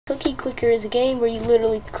Cookie Clicker is a game where you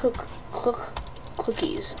literally click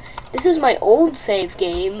cookies. This is my old save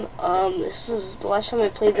game. This was the last time I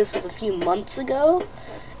played this was a few months ago,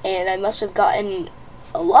 and I must have gotten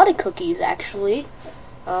a lot of cookies actually.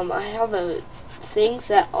 I have things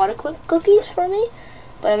that auto-click cookies for me,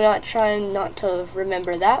 but I'm not trying not to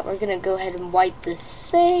remember that. We're gonna go ahead and wipe this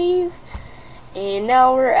save, and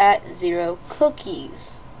now we're at 0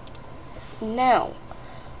 cookies. Now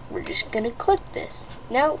we're just gonna click this.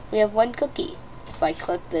 Now we have 1 cookie. If I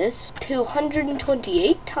click this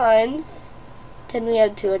 228 times, then we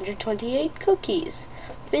have 228 cookies.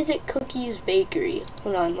 Visit Cookies Bakery.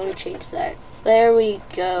 Hold on, let me change that. There we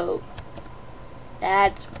go.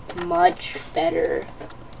 That's much better.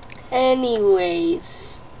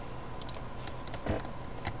 Anyways,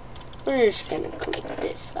 we're just gonna click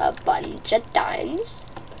this a bunch of times.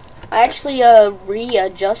 I actually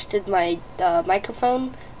readjusted my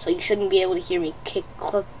microphone, so you shouldn't be able to hear me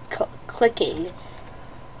clicking.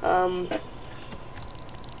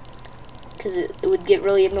 Because it would get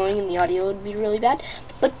really annoying and the audio would be really bad.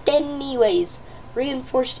 But anyways,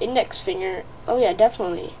 reinforced index finger. Oh yeah,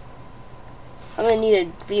 definitely. I'm gonna need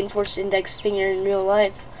a reinforced index finger in real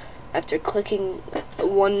life. After clicking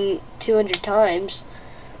 200 times,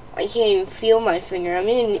 I can't even feel my finger.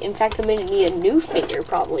 In fact, I'm gonna need a new finger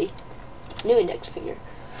probably. New index finger.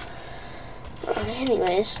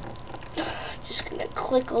 Anyways, just gonna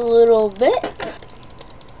click a little bit.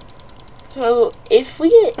 So if we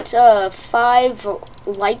get 5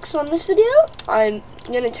 likes on this video, I'm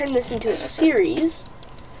gonna turn this into a series.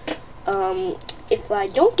 If I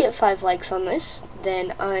don't get 5 likes on this,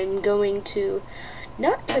 then I'm going to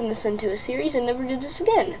not turn this into a series and never do this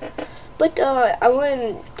again. But I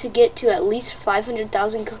wanted to get to at least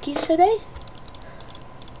 500,000 cookies today.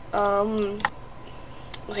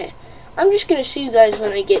 Okay, I'm just gonna show you guys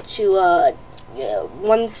when I get to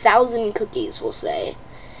 1,000 cookies, we'll say,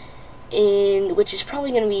 and which is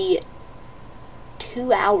probably gonna be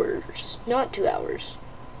 2 hours, not 2 hours,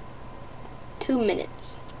 2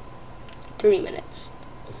 minutes, 3 minutes.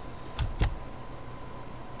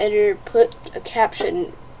 Editor, put a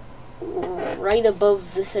caption right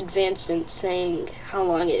above this advancement saying how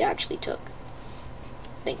long it actually took.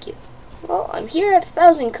 Thank you. Well, I'm here at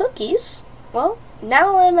 1,000 cookies. Well,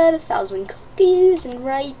 now I'm at 1,000 cookies, and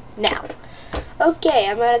right now. Okay,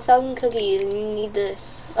 I'm at 1,000 cookies, and you need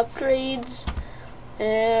this. Upgrades,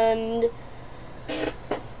 and...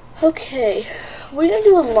 Okay, we're gonna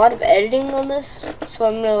do a lot of editing on this, so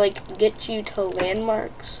I'm gonna, get you to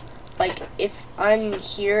landmarks. Like, if I'm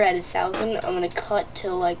here at 1,000, I'm gonna cut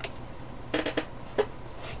to,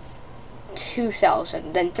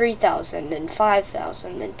 2,000, then 3,000, then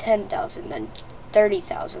 5,000, then 10,000, then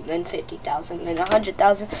 30,000, then 50,000, then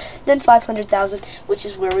 100,000, then 500,000, which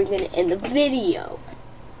is where we're going to end the video.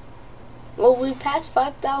 Well, we passed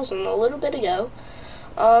 5,000 a little bit ago,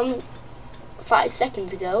 5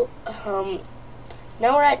 seconds ago.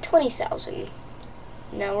 Now we're at 20,000.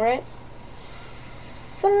 Now we're at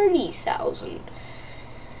 30,000.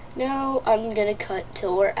 Now I'm going to cut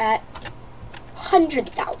till we're at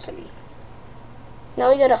 100,000.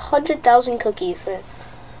 Now we got 100,000 cookies.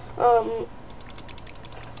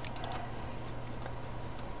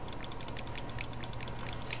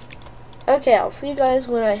 Okay, I'll see you guys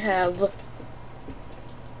when I have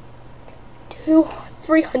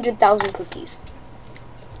 300,000 cookies.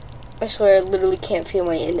 I swear I literally can't feel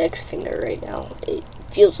my index finger right now. It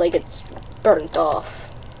feels like it's burnt off.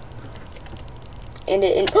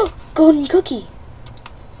 Oh, golden cookie!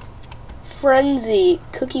 Frenzy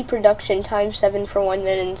cookie production times 7 for 1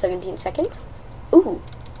 minute and 17 seconds. Ooh.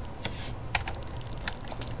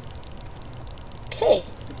 Okay,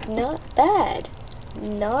 not bad.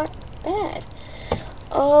 Not bad.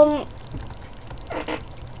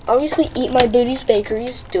 Obviously Eat My Booty's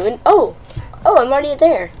Bakery's doing, oh, I'm already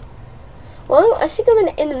there. Well, I think I'm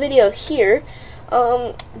gonna end the video here.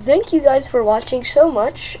 Thank you guys for watching so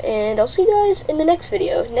much, and I'll see you guys in the next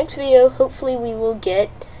video. Next video, hopefully we will get,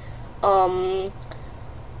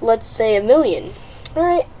 let's say 1 million.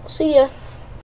 Alright, see ya.